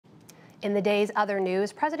In the day's other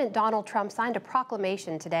news, President Donald Trump signed a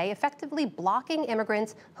proclamation today effectively blocking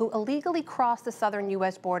immigrants who illegally cross the southern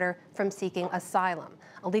U.S. border from seeking asylum,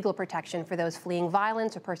 a legal protection for those fleeing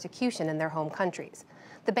violence or persecution in their home countries.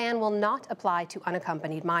 The ban will not apply to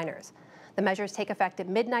unaccompanied minors. The measures take effect at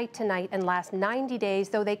midnight tonight and last 90 days,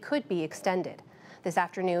 though they could be extended. This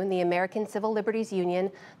afternoon, the American Civil Liberties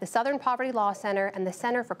Union, the Southern Poverty Law Center, and the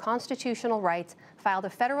Center for Constitutional Rights filed a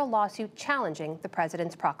federal lawsuit challenging the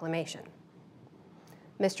president's proclamation.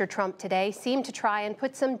 Mr. Trump today seemed to try and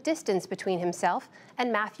put some distance between himself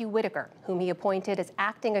and Matthew Whitaker, whom he appointed as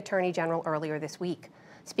acting attorney general earlier this week.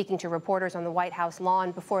 Speaking to reporters on the White House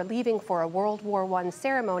lawn before leaving for a World War I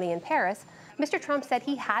ceremony in Paris, Mr. Trump said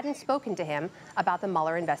he hadn't spoken to him about the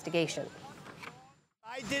Mueller investigation.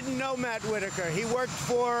 I didn't know Matt Whitaker. He worked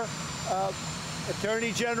for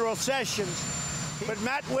Attorney General Sessions. But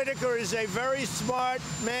Matt Whitaker is a very smart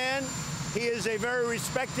man. He is a very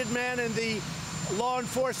respected man in the law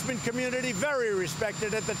enforcement community, very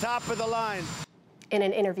respected at the top of the line. In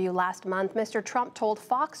an interview last month, Mr. Trump told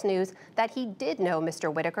Fox News that he did know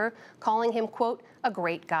Mr. Whitaker, calling him, quote, a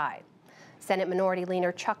great guy. Senate Minority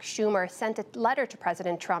Leader Chuck Schumer sent a letter to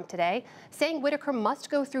President Trump today saying Whitaker must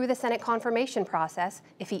go through the Senate confirmation process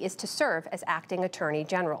if he is to serve as acting attorney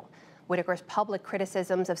general. Whitaker's public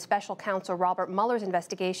criticisms of special counsel Robert Mueller's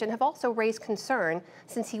investigation have also raised concern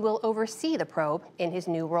since he will oversee the probe in his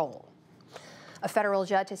new role. A federal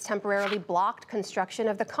judge has temporarily blocked construction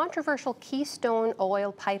of the controversial Keystone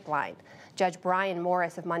oil pipeline. Judge Brian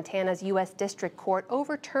Morris of Montana's U.S. District Court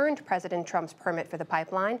overturned President Trump's permit for the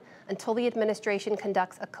pipeline until the administration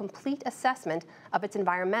conducts a complete assessment of its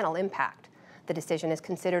environmental impact. The decision is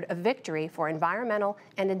considered a victory for environmental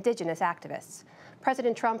and indigenous activists.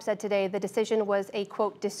 President Trump said today the decision was a,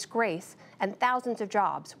 quote, disgrace, and thousands of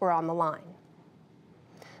jobs were on the line.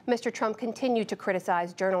 Mr. Trump continued to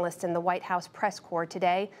criticize journalists in the White House press corps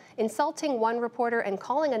today, insulting one reporter and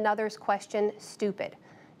calling another's question stupid.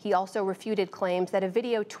 He also refuted claims that a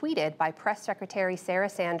video tweeted by Press Secretary Sarah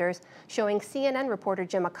Sanders showing CNN reporter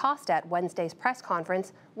Jim Acosta at Wednesday's press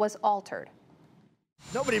conference was altered.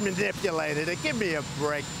 Nobody manipulated it. Give me a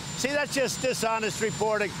break. See, that's just dishonest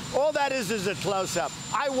reporting. All that is a close-up.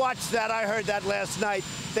 I watched that. I heard that last night.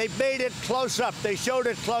 They made it close-up. They showed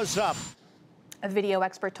it close-up. A video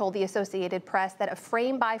expert told the Associated Press that a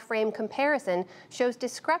frame-by-frame comparison shows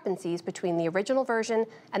discrepancies between the original version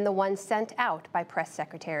and the one sent out by Press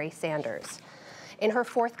Secretary Sanders. In her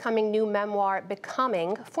forthcoming new memoir,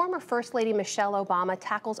 Becoming, former First Lady Michelle Obama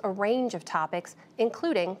tackles a range of topics,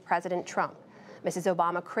 including President Trump. Mrs.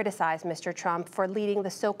 Obama criticized Mr. Trump for leading the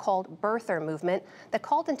so-called birther movement that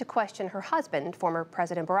called into question her husband, former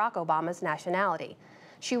President Barack Obama's nationality.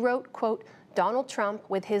 She wrote, quote, Donald Trump,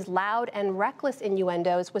 with his loud and reckless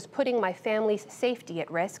innuendos, was putting my family's safety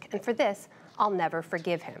at risk, and for this, I'll never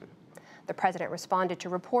forgive him. The president responded to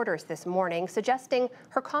reporters this morning, suggesting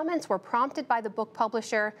her comments were prompted by the book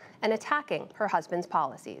publisher and attacking her husband's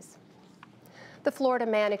policies. The Florida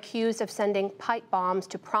man accused of sending pipe bombs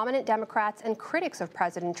to prominent Democrats and critics of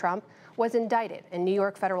President Trump was indicted in New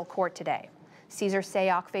York federal court today. Cesar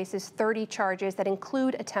Sayoc faces 30 charges that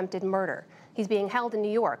include attempted murder. He's being held in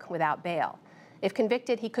New York without bail. If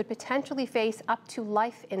convicted, he could potentially face up to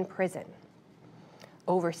life in prison.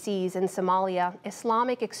 Overseas in Somalia,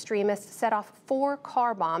 Islamic extremists set off 4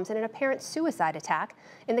 car bombs in an apparent suicide attack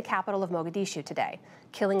in the capital of Mogadishu today,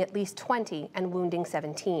 killing at least 20 and wounding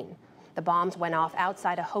 17. The bombs went off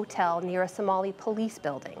outside a hotel near a Somali police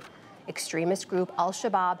building. Extremist group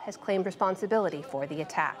Al-Shabaab has claimed responsibility for the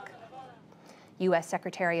attack. U.S.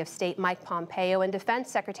 Secretary of State Mike Pompeo and Defense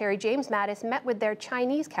Secretary James Mattis met with their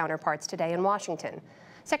Chinese counterparts today in Washington.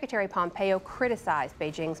 Secretary Pompeo criticized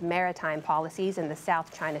Beijing's maritime policies in the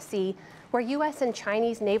South China Sea, where U.S. and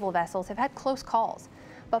Chinese naval vessels have had close calls.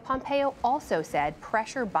 But Pompeo also said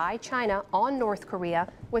pressure by China on North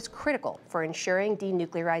Korea was critical for ensuring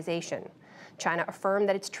denuclearization. China affirmed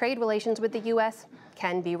that its trade relations with the U.S.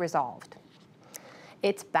 can be resolved.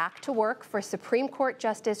 It's back to work for Supreme Court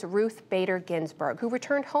Justice Ruth Bader Ginsburg, who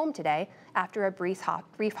returned home today after a brief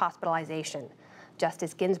hospitalization.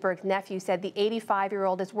 Justice Ginsburg's nephew said the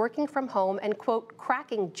 85-year-old is working from home and, quote,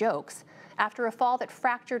 cracking jokes after a fall that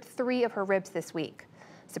fractured 3 of her ribs this week.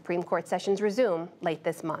 Supreme Court sessions resume late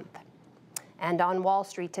this month. And on Wall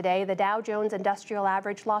Street today, the Dow Jones Industrial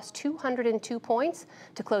Average lost 202 points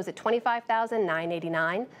to close at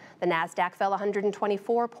 25,989. The Nasdaq fell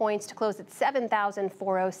 124 points to close at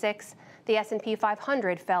 7,406. The S&P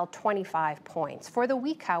 500 fell 25 points. For the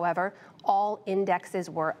week, however, all indexes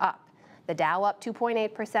were up. The Dow up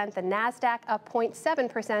 2.8%, the Nasdaq up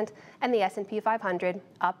 0.7%, and the S&P 500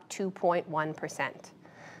 up 2.1%.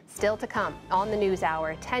 Still to come on the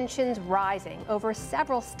NewsHour, tensions rising over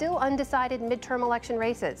several still undecided midterm election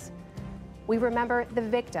races. We remember the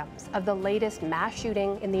victims of the latest mass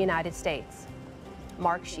shooting in the United States.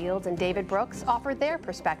 Mark Shields and David Brooks offer their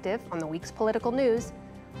perspective on the week's political news,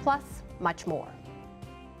 plus much more.